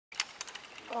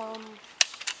You're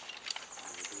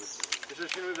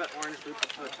just gonna move that orange loop up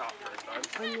to the top first, bud.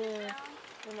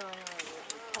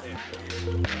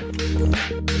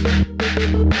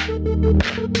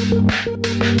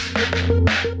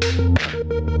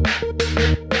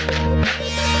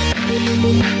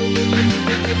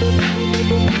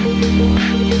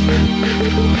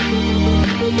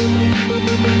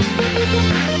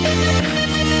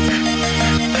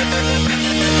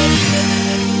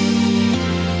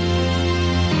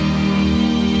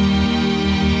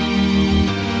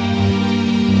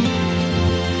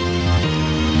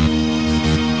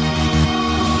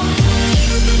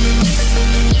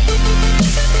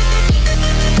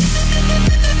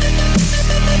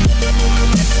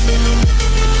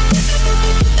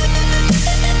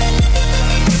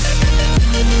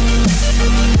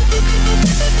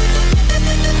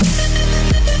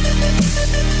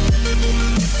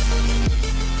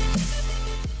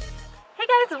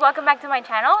 Welcome back to my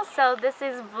channel. So this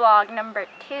is vlog number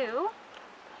 2.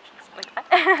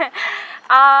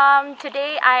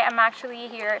 Today I am actually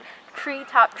here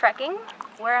Treetop Trekking.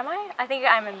 Where am I? I think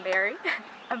I'm in Barrie.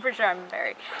 I'm pretty sure I'm in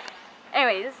Barrie.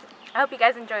 Anyways, I hope you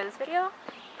guys enjoy this video.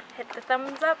 Hit the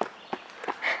thumbs up.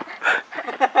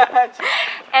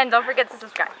 And don't forget to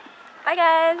subscribe. Bye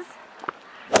guys.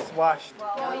 It's washed.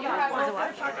 Was it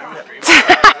washed?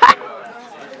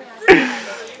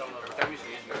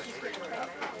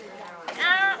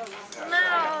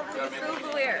 No, this feels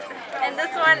weird. And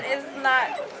this one is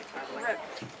not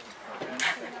ripped.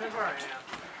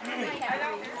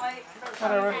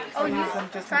 Whatever. Oh,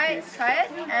 try it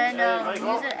and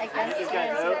use it against it.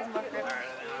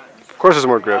 Of course there's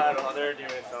more grip.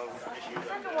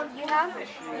 You have?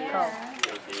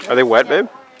 Yeah. Are they wet, babe?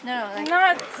 No, like,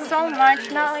 not so much,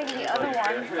 not like the other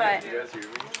ones, but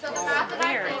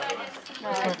weird.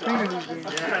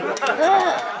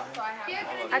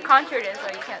 I contoured it so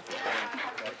you can't see it.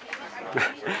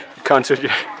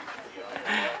 Contoured.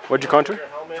 What'd you contour?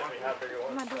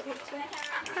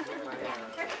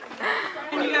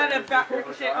 And you got a back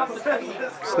ricochet off the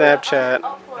Snapchat.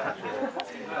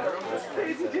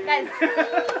 Guys.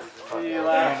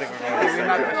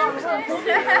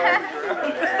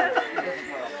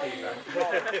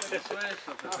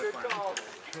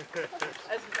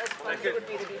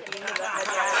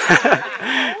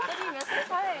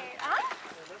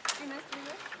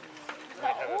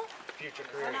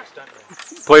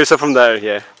 Pull yourself from there,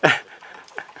 yeah. Is that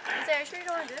sure you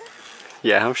don't want to do it?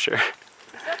 Yeah, I'm sure. You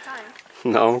still have time.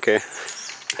 No, I'm okay.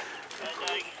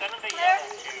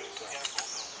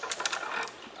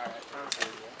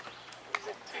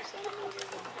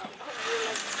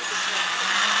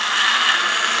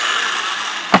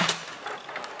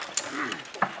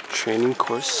 Training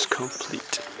course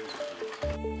complete.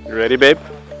 You ready, babe?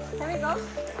 Can we go?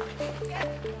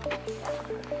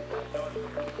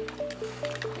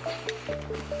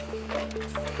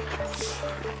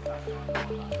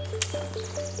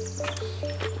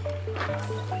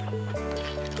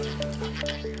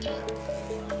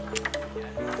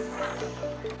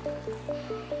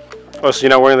 Oh, so you're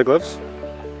not wearing the gloves?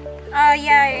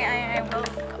 Yeah, I will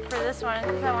for this one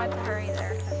because I want to hurry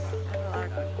there.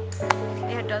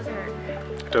 Yeah, it does hurt.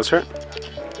 It does hurt?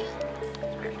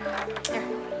 Here.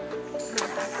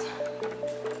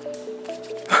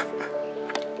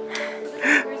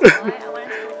 I wanted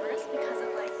to go first because of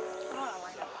like, I don't know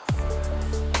why not.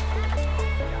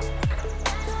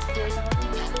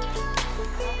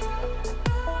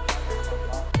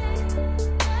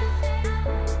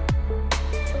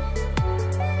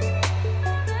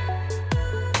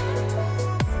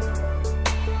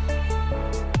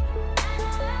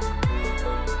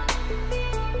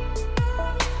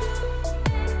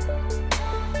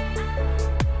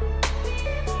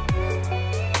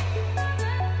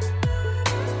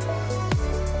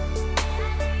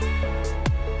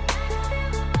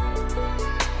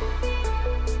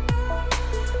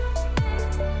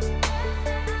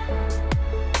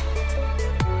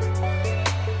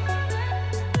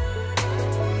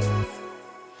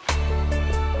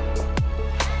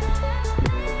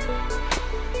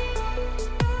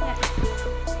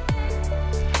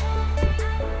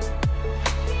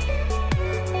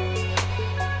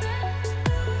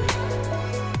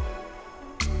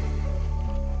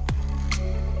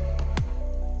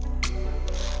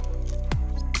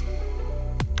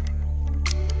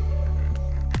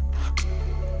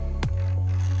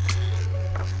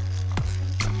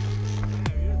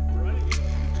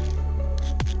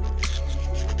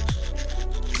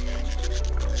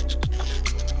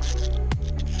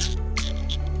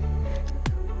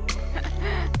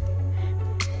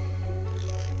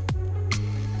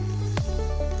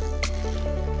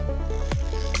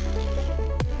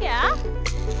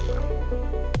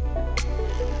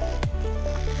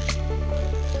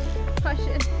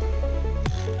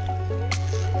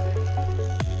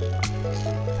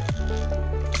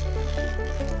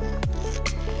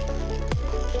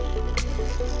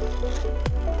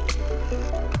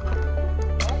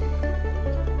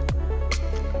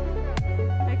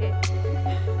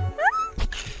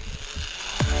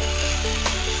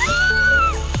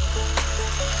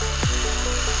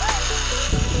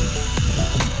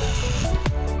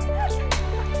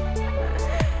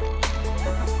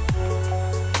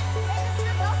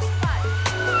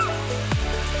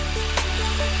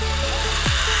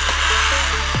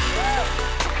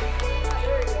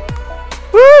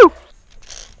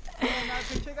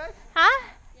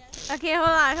 Okay, hold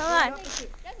on. There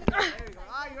you go.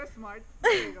 Ah, you're smart.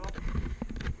 There you go.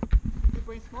 You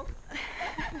bring smoke?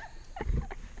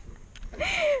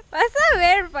 Vas a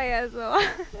ver, payaso.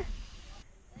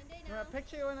 A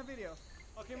picture or in a video?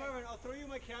 Okay, Marvin, I'll throw you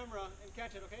my camera and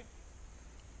catch it, okay?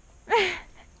 You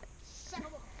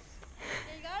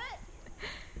got it?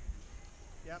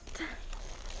 Yep.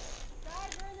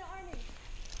 Guys, we're in the army.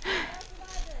 We gotta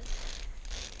survive this.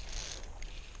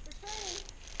 We're training.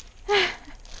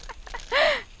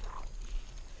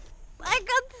 I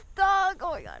got stuck.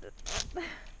 Oh my god.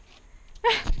 I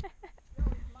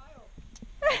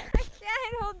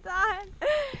can't hold on.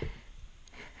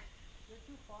 You're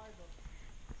too far though.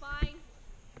 Fine.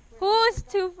 Who's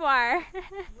too far?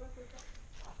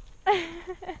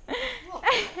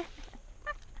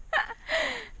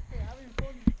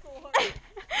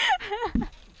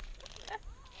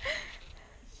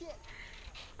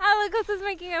 Oh, look, Costa's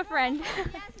making a friend.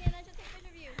 Yasmy, and then she'll take a picture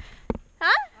of you.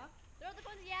 Huh? Throw the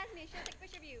phone to Yasmy, she'll take a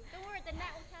picture of you. Don't worry, the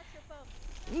net will catch your phone.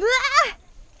 Blah!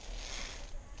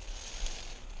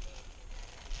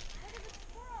 Look at the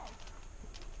squirrel.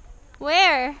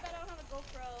 Where? I don't have a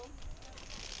GoPro.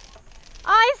 Oh,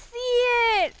 I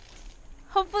see it.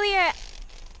 Hopefully,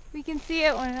 we can see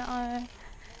it when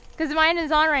because mine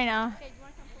is on right now. Okay, do you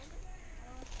want to come closer?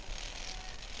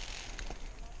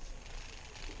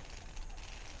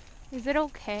 Is it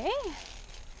okay? I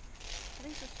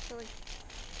think it's chilly.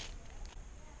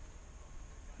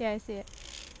 Yeah, I see it.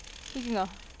 We can go.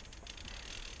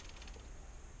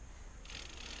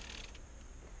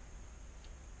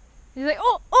 He's like,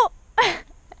 oh, oh! Hungry,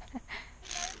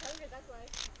 that's why.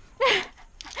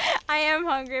 I am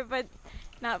hungry, but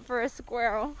not for a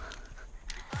squirrel.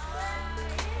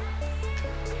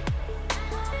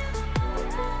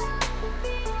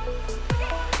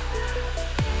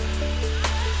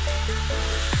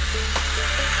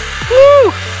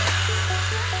 Woo!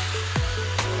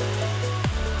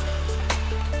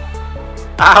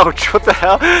 Ouch, what the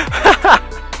hell?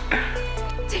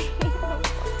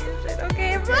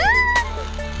 Okay, bye!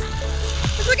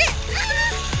 It's okay!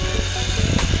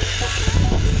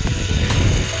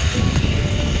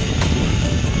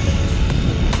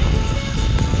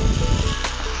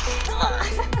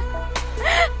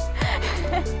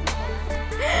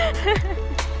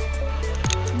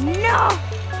 No!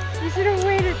 You should have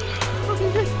waited.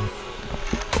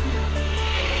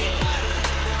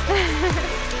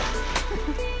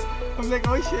 I'm like,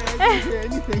 oh shit, I didn't hear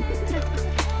anything.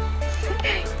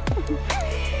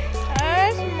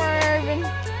 Gosh, Marvin.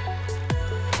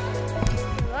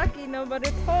 Lucky nobody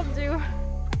told you.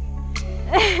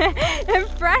 In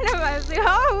front of us.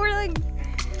 Oh, we're like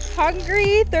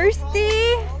hungry,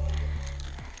 thirsty.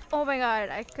 Oh my god,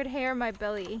 I could hear my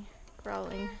belly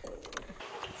growling.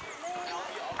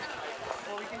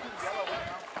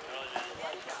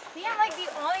 See, I'm like the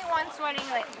only one sweating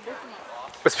like this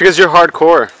much. It's because you're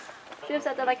hardcore. Should have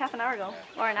said that like half an hour ago.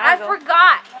 Or an hour ago. I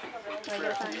forgot.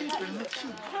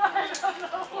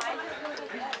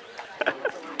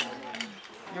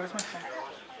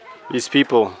 These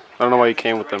people, I don't know why you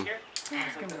came with them.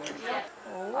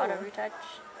 Auto retouch.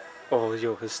 Oh,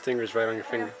 yo, his stinger's right on your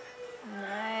finger.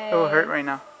 Nice. It will hurt right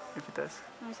now if it does.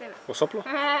 Let me save it. What's up, lo?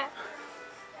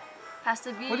 Has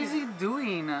to be. What is he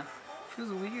doing?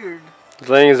 Feels weird. He's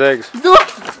laying his eggs.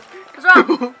 What's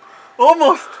wrong?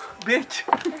 Almost, bitch.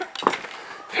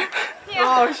 Yeah.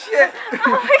 Oh shit. Oh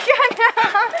my god.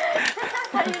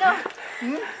 How do you know?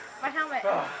 My helmet.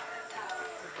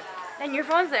 And your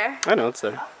phone's there. I know, it's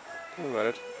there. Don't worry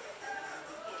about it.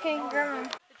 Okay, Grandma. The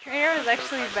trainer was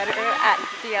actually better at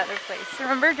the other place.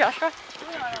 Remember Joshua?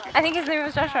 I think his name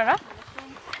was Joshua, no?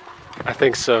 I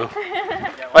think so.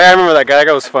 Oh yeah, I remember that guy. That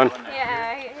guy was fun.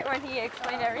 Yeah, when he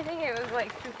explained everything, it was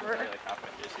like super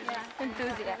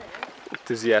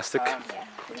Enthusiastic. Yeah.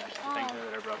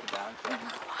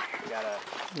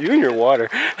 You and your water.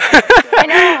 I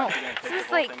know. This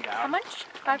is like, how much?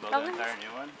 $5? $5.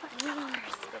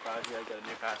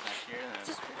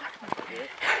 Just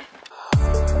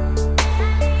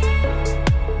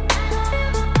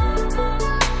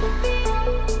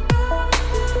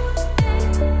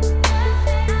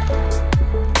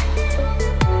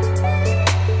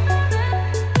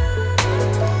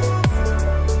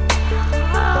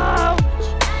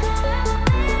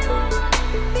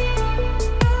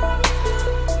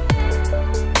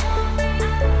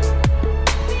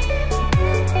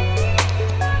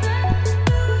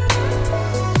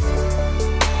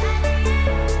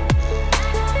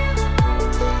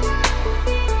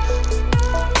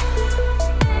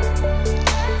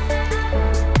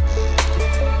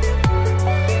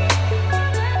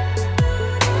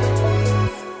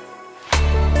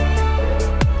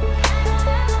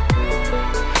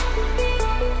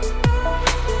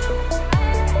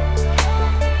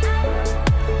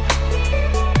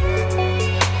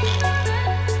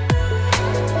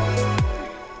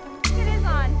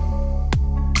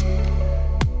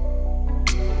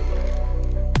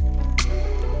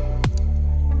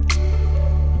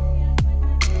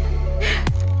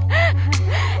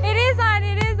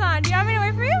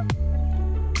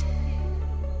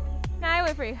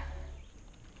wait for you.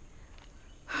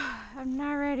 I'm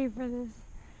not ready for this.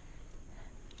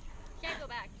 Can't go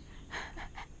back.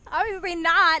 Obviously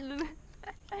not.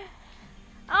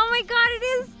 Oh my god, it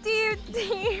is steep.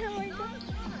 Oh my god.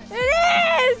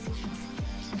 It is!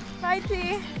 Bye,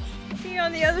 T. See you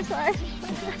on the other side.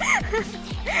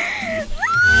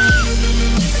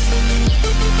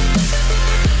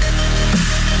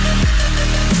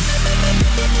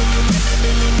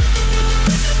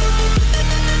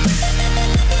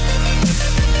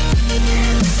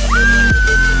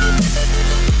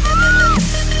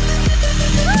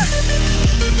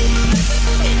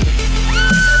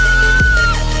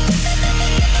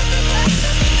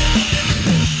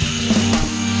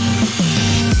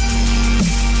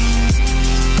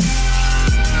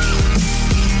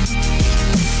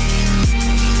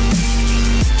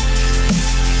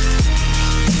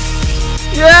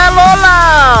 Yeah,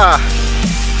 Lola!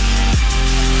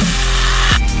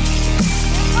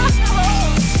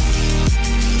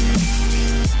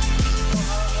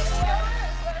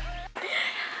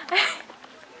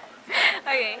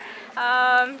 Okay,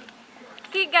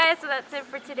 okay guys, so that's it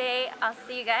for today. I'll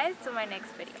see you guys in my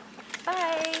next video.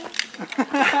 Bye!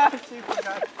 She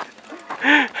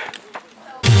forgot.